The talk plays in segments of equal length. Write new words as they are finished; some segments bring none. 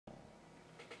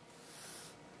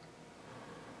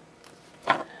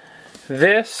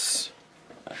This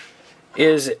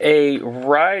is a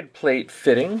ride plate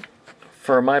fitting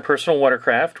for my personal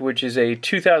watercraft, which is a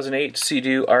 2008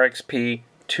 SeaDoo RXP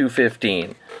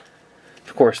 215.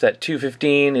 Of course, that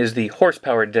 215 is the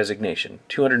horsepower designation,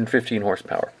 215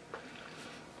 horsepower.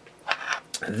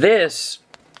 This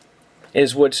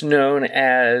is what's known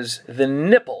as the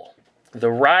nipple,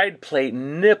 the ride plate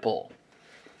nipple.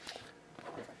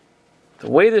 The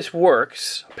way this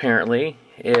works, apparently,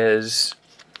 is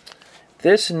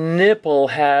this nipple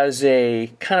has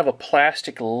a kind of a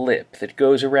plastic lip that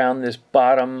goes around this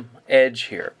bottom edge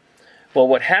here. Well,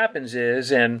 what happens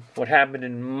is, and what happened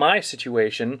in my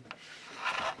situation,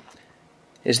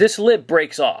 is this lip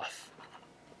breaks off.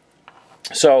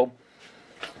 So,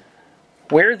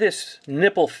 where this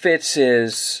nipple fits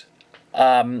is,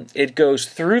 it goes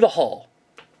through the hull,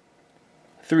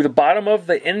 through the bottom of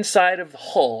the inside of the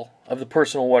hull of the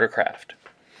personal watercraft.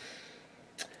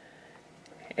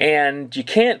 And you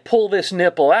can't pull this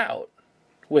nipple out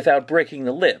without breaking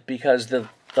the lip, because the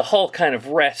hull kind of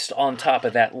rests on top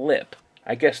of that lip.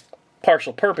 I guess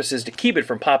partial purpose is to keep it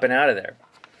from popping out of there.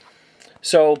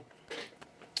 So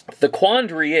the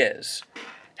quandary is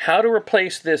how to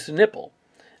replace this nipple,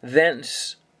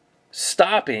 thence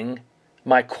stopping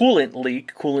my coolant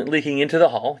leaking into the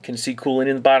hull. You can see coolant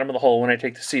in the bottom of the hull when I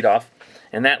take the seat off,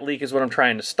 and that leak is what I'm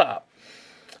trying to stop.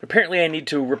 Apparently I need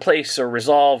to replace or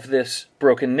resolve this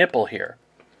broken nipple here.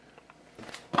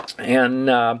 And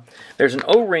there's an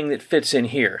O-ring that fits in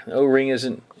here. The O-ring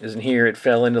isn't here. It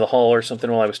fell into the hull or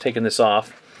something while I was taking this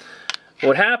off.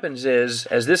 What happens is,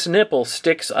 as this nipple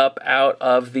sticks up out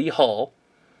of the hull,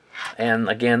 and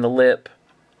again the lip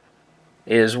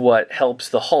is what helps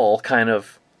the hull kind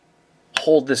of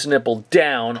hold this nipple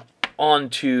down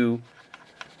onto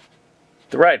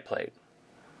the ride plate.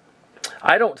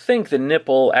 I don't think the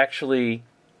nipple actually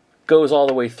goes all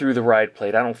the way through the ride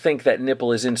plate. I don't think that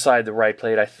nipple is inside the ride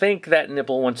plate. I think that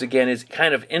nipple, once again, is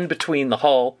kind of in between the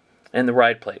hull and the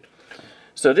ride plate.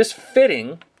 So this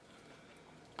fitting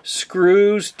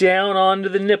screws down onto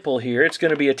the nipple here. It's going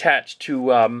to be attached to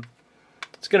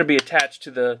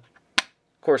the,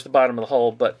 of course, the bottom of the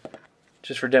hull, but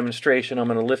just for demonstration, I'm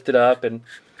going to lift it up and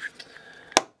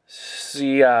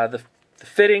see the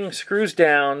fitting screws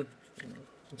down.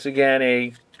 Once again,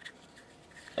 a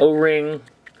O-ring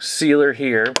sealer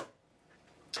here,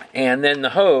 and then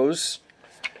the hose,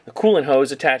 the coolant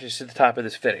hose, attaches to the top of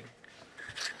this fitting.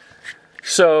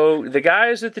 So the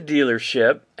guys at the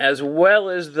dealership, as well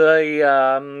as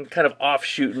the kind of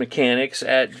offshoot mechanics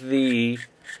at the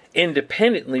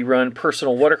independently run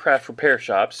personal watercraft repair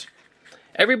shops,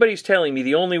 everybody's telling me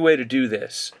the only way to do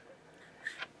this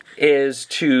is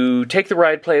to take the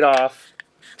ride plate off.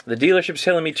 The dealership's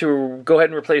telling me to go ahead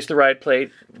and replace the ride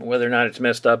plate, whether or not it's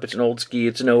messed up. It's an old ski,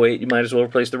 it's an '08, you might as well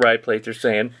replace the ride plate, they're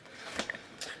saying.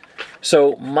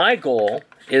 So my goal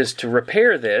is to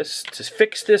repair this, to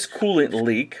fix this coolant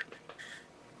leak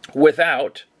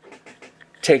without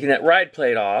taking that ride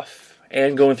plate off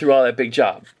and going through all that big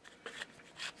job.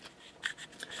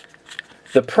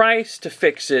 The price to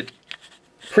fix it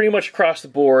pretty much across the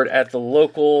board at the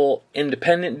local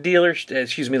independent dealers, the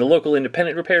local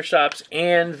independent repair shops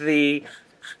and the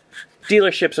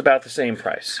dealerships, about the same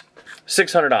price.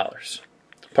 $600,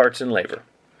 parts and labor.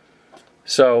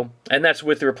 So, and that's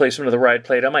with the replacement of the ride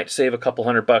plate. I might save a couple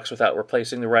 $100 without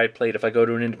replacing the ride plate if I go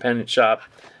to an independent shop.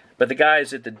 But the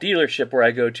guys at the dealership where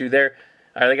I go to, the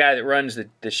guy that runs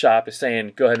the shop is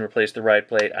saying, go ahead and replace the ride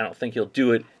plate. I don't think he'll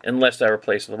do it unless I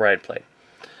replace the ride plate.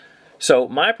 So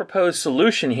my proposed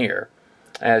solution here,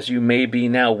 as you may be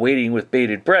now waiting with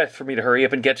bated breath for me to hurry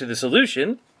up and get to the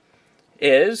solution,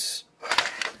 is,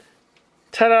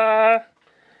 ta-da,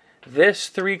 this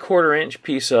 3/4 inch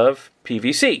piece of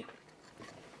PVC.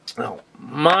 Now,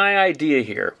 my idea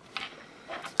here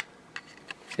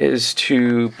is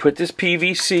to put this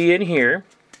PVC in here.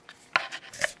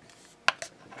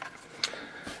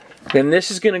 Then this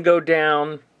is going to go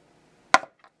down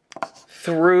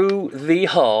through the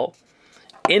hull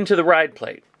into the ride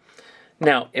plate.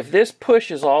 Now, if this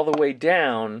pushes all the way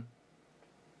down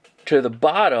to the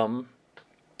bottom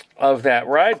of that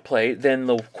ride plate, then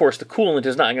of course the coolant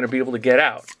is not going to be able to get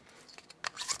out.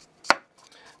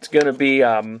 It's going to be,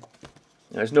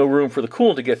 there's no room for the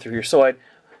coolant to get through here, so I'd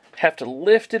have to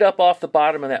lift it up off the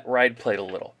bottom of that ride plate a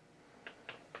little.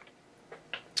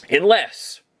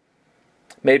 Unless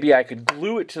maybe I could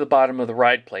glue it to the bottom of the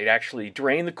ride plate, actually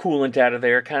drain the coolant out of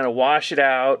there, kind of wash it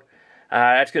out.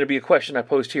 That's going to be a question I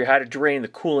posed here, how to drain the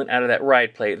coolant out of that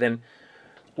ride plate. Then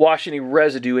wash any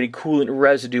residue, any coolant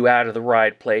residue out of the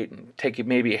ride plate, and take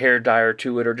maybe a hair dryer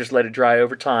to it, or just let it dry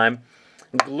over time,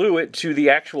 and glue it to the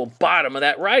actual bottom of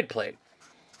that ride plate.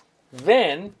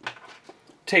 Then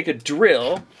take a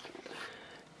drill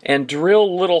and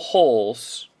drill little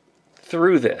holes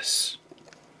through this,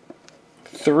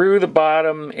 through the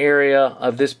bottom area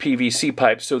of this PVC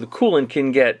pipe so the coolant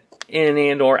can get in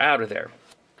and or out of there.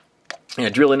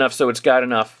 And drill enough so it's got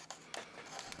enough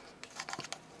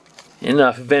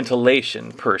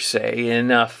ventilation per se,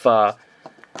 enough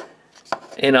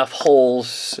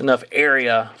holes, enough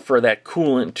area for that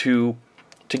coolant to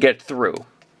get through.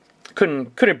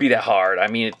 Couldn't be that hard. I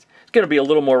mean, it's going to be a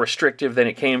little more restrictive than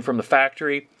it came from the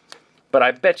factory, but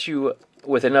I bet you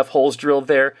with enough holes drilled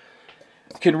there,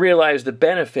 you can realize the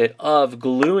benefit of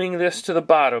gluing this to the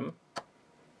bottom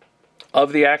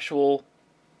of the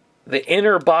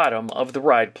inner bottom of the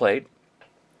ride plate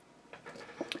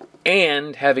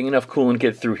and having enough coolant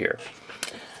get through here.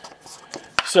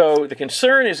 So the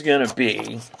concern is going to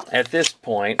be, at this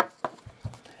point,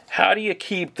 how do you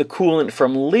keep the coolant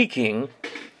from leaking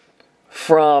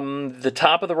from the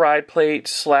top of the ride plate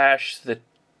 / the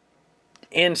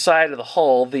inside of the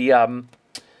hull, the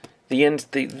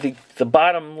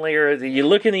bottom layer. You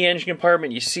look in the engine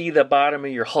compartment, you see the bottom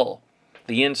of your hull,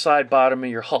 the inside bottom of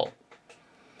your hull.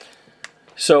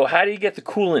 So how do you get the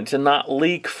coolant to not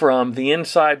leak from the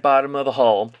inside bottom of the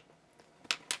hull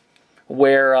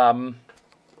where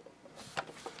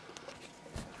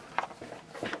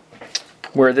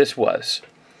this was?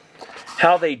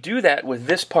 How they do that with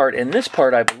this part and this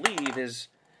part, I believe, is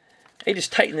they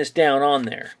just tighten this down on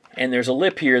there. And there's a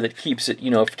lip here that keeps it,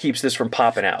 keeps this from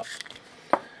popping out.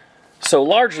 So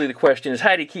largely the question is,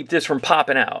 how do you keep this from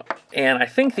popping out? And I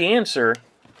think the answer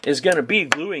is going to be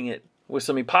gluing it with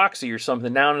some epoxy or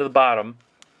something down to the bottom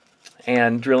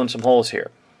and drilling some holes here.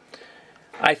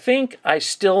 I think I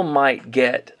still might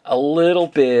get a little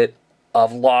bit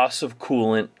of loss of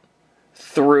coolant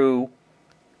through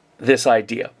this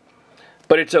idea.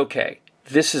 But it's okay.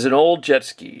 This is an old jet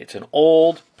ski. It's an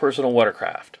old personal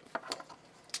watercraft.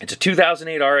 It's a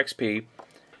 2008 RXP.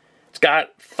 It's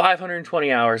got 520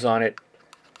 hours on it.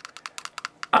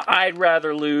 I'd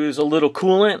rather lose a little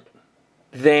coolant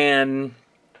than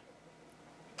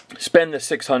spend the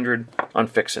 $600 on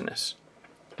fixing this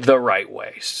the right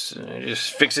way.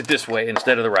 Just fix it this way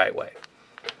instead of the right way.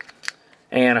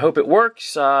 And I hope it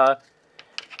works.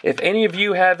 If any of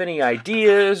you have any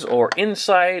ideas or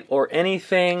insight or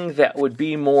anything that would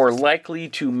be more likely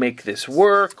to make this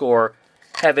work, or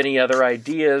have any other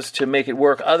ideas to make it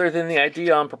work other than the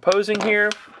idea I'm proposing here,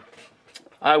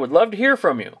 I would love to hear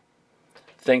from you.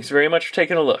 Thanks very much for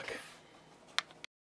taking a look.